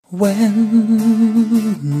When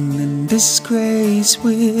in disgrace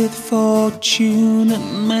with fortune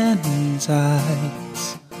in men's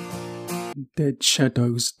eyes, dead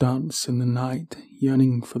shadows dance in the night,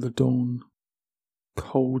 yearning for the dawn.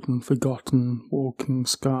 Cold and forgotten, walking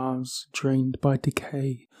scars, drained by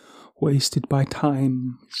decay, wasted by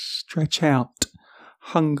time, stretch out,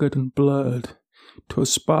 hungered and blurred, to a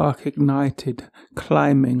spark ignited,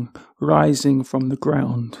 climbing, rising from the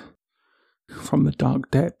ground. From the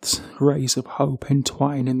dark depths, rays of hope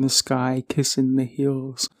entwine in the sky, kissing the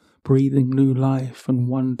hills, breathing new life and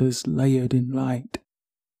wonders layered in light.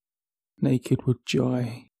 Naked with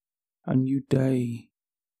joy, a new day,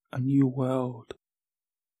 a new world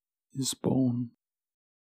is born.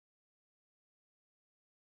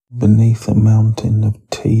 Beneath a mountain of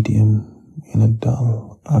tedium, in a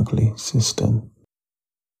dull, ugly system,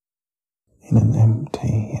 in an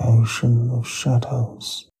empty ocean of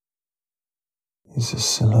shadows, is a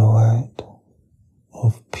silhouette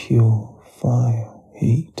of pure fire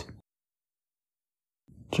heat,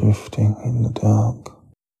 drifting in the dark.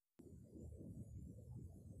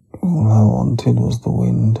 All I wanted was the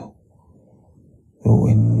wind. The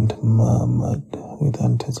wind murmured with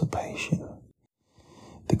anticipation.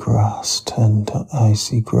 The grass turned to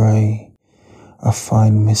icy grey. A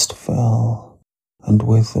fine mist fell, and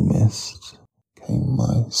with the mist came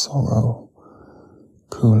my sorrow,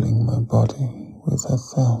 cooling my body with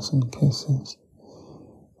 1,000 kisses,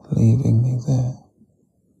 leaving me there.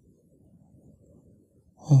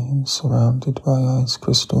 I am surrounded by ice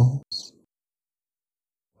crystals,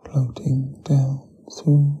 floating down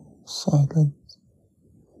through silence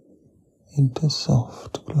into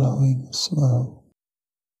soft glowing snow.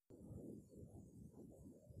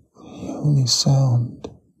 The only sound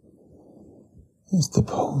is the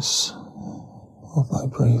pulse of my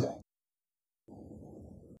breathing.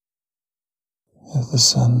 As the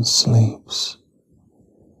sun sleeps,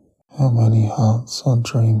 how many hearts are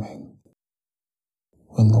dreaming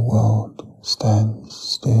when the world stands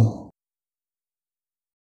still?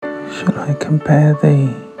 Shall I compare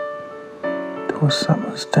thee to a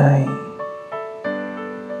summer's day?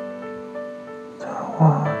 Thou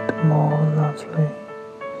art more lovely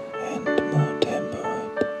and more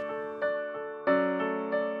temperate.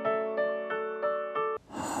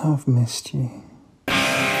 I've missed you.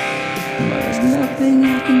 There's nothing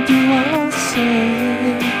I can do or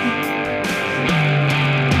say.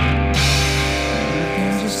 I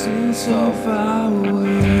can just feel so far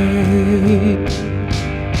away.